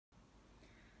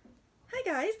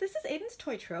Hi guys, this is Aidan's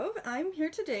Toy Trove. I'm here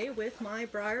today with my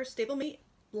Breyer Stablemate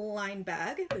blind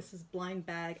bag. This is blind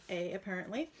bag A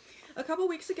apparently. A couple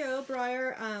weeks ago,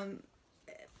 Breyer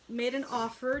made an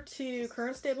offer to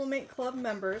current Stablemate Club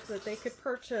members that they could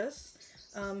purchase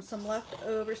some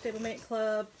leftover Stablemate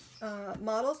Club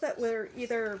models that were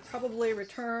either probably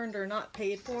returned or not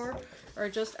paid for or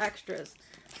just extras.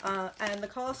 And the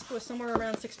cost was somewhere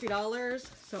around $60.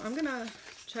 So I'm gonna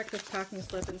check this packing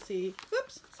slip and see,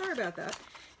 whoops, sorry about that,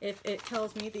 if it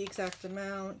tells me the exact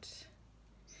amount.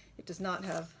 It does not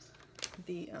have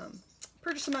the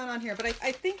purchase amount on here, but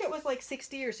I think it was like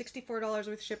 $60 or $64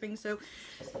 with shipping, so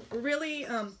really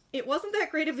it wasn't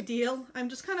that great of a deal. I'm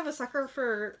just kind of a sucker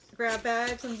for grab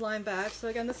bags and blind bags. So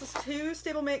again, this is 2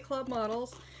 Stablemate Club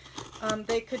models.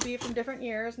 They could be from different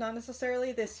years, not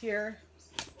necessarily this year.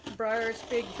 Breyer's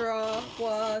big draw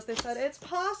was, they said it's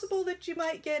possible that you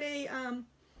might get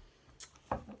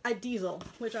a diesel,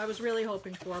 which I was really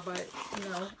hoping for, but you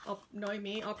know, knowing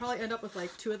me, I'll probably end up with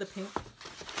like 2 of the pink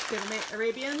Stablemate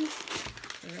Arabians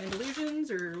or Andalusians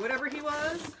or whatever he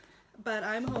was, but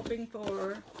I'm hoping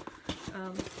for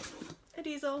a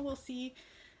diesel. We'll see.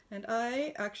 And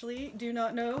I actually do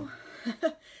not know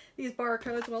these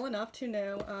barcodes well enough to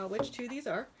know which 2 these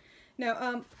are.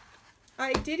 Now,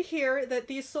 I did hear that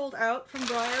these sold out from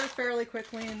Breyer fairly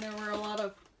quickly, and there were a lot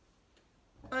of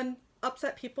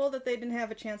upset people that they didn't have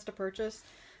a chance to purchase.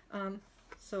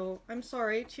 So I'm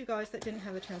sorry to you guys that didn't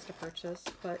have a chance to purchase,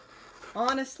 but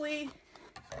honestly,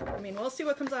 I mean, we'll see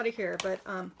what comes out of here, but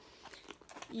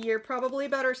you're probably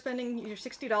better spending your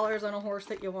 $60 on a horse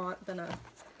that you want than a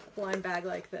blind bag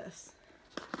like this.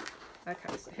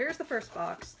 Okay, so here's the first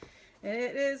box, and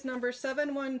it is number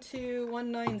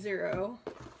 712190.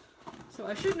 So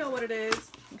I should know what it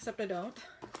is, except I don't.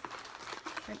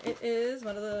 And it is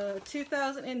one of the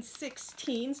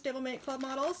 2016 Stablemate Club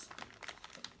models.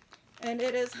 And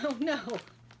it is, oh no,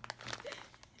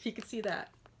 if you can see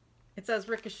that, it says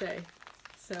Ricochet.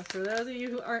 So for those of you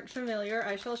who aren't familiar,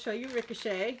 I shall show you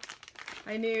Ricochet.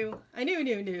 I knew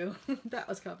that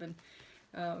was coming.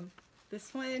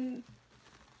 This one,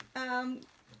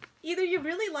 either you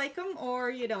really like him or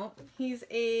you don't. He's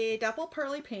a dapple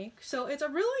pearly pink, so it's a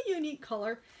really unique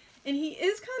color, and he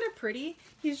is kind of pretty.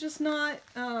 He's just not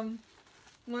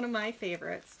one of my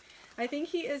favorites. I think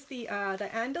he is the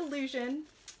Andalusian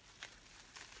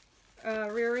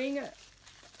rearing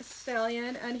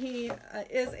stallion, and he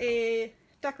is a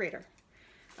decorator.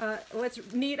 What's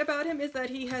neat about him is that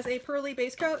he has a pearly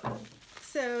base coat,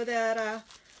 so that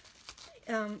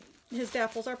his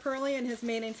dapples are pearly, and his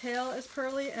mane and tail is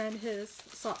pearly, and his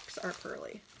socks are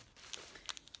pearly.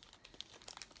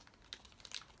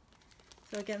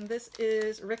 So again, this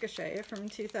is Ricochet from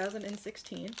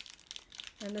 2016.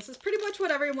 And this is pretty much what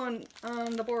everyone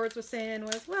on the boards was saying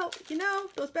was, well, you know,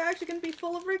 those bags are going to be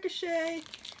full of Ricochet.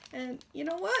 And you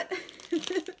know what?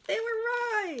 They were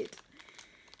right.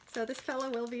 So this fella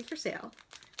will be for sale.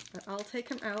 But I'll take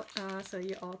him out so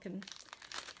you all can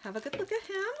have a good look at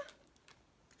him.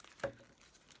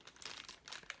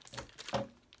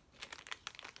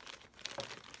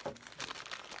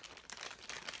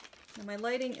 Now my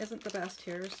lighting isn't the best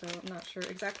here, so I'm not sure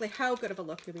exactly how good of a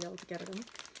look you'll be able to get at him.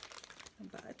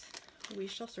 But we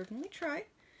shall certainly try.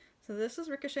 So this is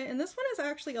Ricochet, and this one is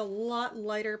actually a lot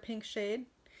lighter pink shade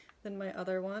than my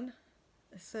other one.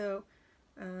 So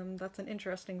that's an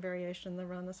interesting variation in the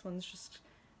run. This one's just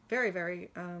very,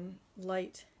 very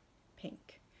light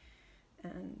pink.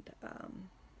 And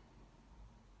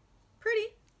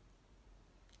pretty.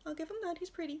 I'll give him that,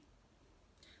 he's pretty.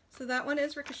 So that one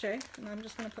is Ricochet, and I'm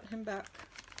just going to put him back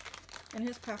in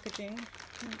his packaging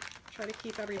and try to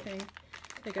keep everything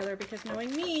together, because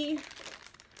knowing me,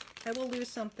 I will lose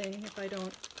something if I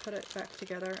don't put it back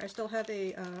together. I still have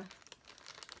a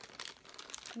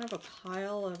kind of a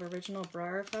pile of original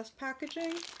Breyer Fest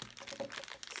packaging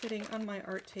sitting on my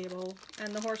art table,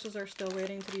 and the horses are still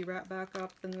waiting to be wrapped back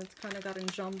up, and it's kind of gotten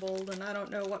jumbled, and I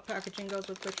don't know what packaging goes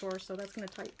with which horse, so that's going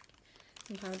to take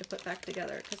some time to put back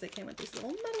together, because they came with these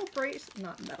little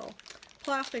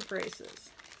plastic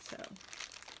braces. So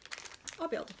I'll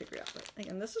be able to figure it out. But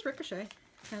again, this is Ricochet,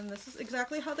 and this is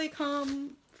exactly how they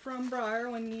come from Breyer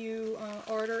when you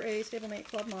order a Stablemate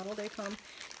Club model. They come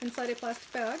inside a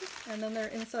plastic bag, and then they're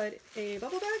inside a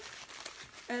bubble bag,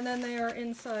 and then they are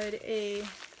inside a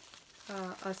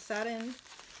satin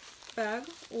bag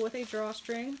with a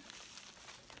drawstring,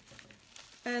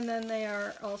 and then they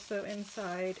are also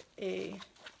inside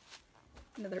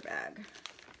another bag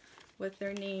with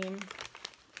their name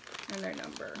and their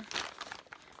number.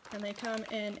 And they come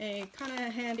in a kind of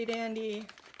handy-dandy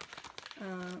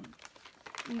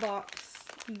box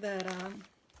that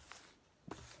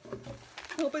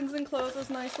opens and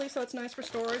closes nicely, so it's nice for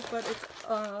storage, but it's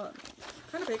kind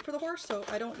of big for the horse, so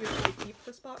I don't usually keep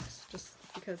this box, just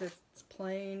because it's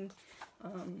plain.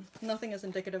 Nothing is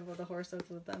indicative of the horse other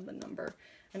than the number,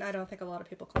 and I don't think a lot of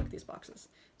people collect these boxes.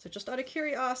 So just out of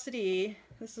curiosity,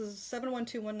 this is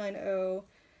 712190,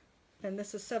 and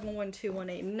this is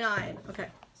 712189. Okay,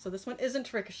 so this one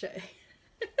isn't Ricochet.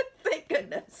 Thank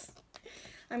goodness.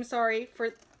 I'm sorry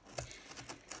for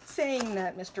saying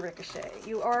that, Mr. Ricochet.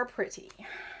 You are pretty.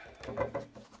 Okay,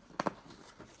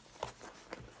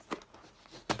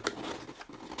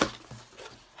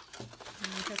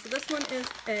 so this one is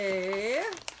a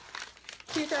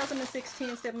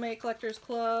 2016 Stablemate Collectors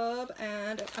Club,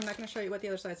 and I'm not going to show you what the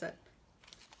other side said.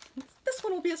 This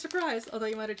one will be a surprise, although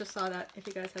you might have just saw that if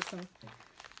you guys had some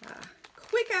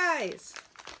quick eyes.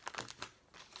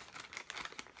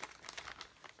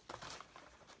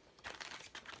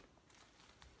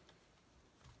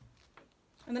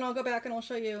 And then I'll go back and I'll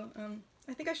show you,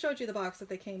 I think I showed you the box that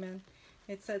they came in.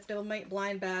 It said Stablemate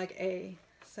Blind Bag A.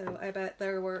 So I bet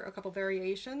there were a couple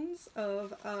variations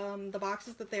of the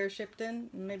boxes that they were shipped in.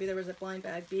 Maybe there was a Blind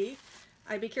Bag B.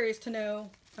 I'd be curious to know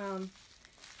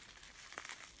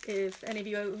if any of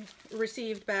you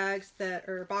received bags that,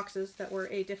 or boxes that were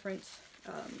a different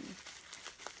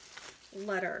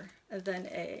letter than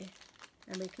A.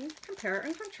 And we can compare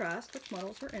and contrast which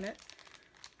models were in it.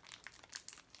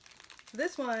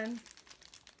 This one,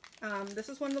 this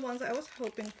is one of the ones I was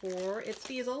hoping for. It's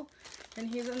Diesel,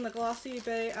 and he's in the Glossy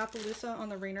Bay Appaloosa on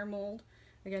the Rainer mold.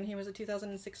 Again, he was a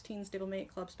 2016 Stablemate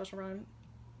Club Special Run.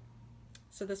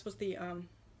 So this was the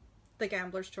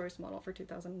Gambler's Choice model for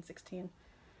 2016.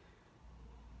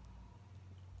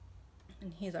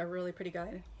 And he's a really pretty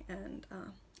guy. And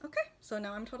okay, so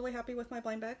now I'm totally happy with my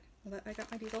blind bag. I got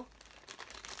my Diesel.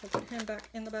 So I'll put him back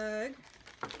in the bag.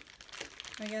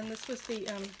 Again, this was the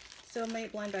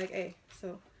Stablemate Blind Bag A.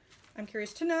 So I'm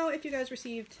curious to know if you guys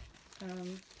received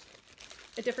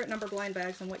a different number of blind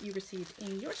bags than what you received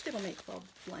in your Stablemate Club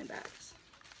blind bags.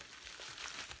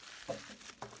 So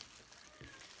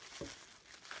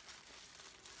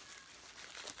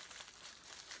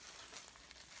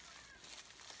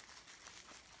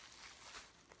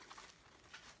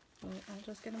I'll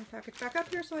just get them packaged back up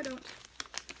here so I don't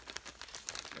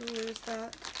lose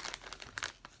that.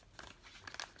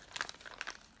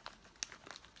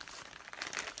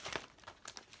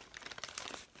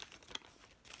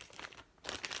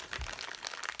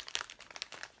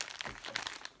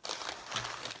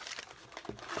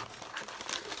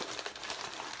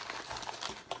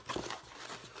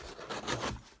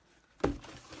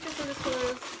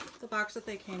 Box that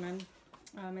they came in,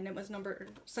 and it was number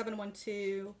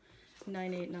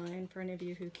 712989 for any of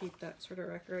you who keep that sort of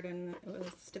record, and it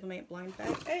was Stablemate Blind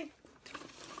Bag A.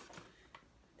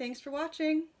 Thanks for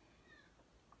watching.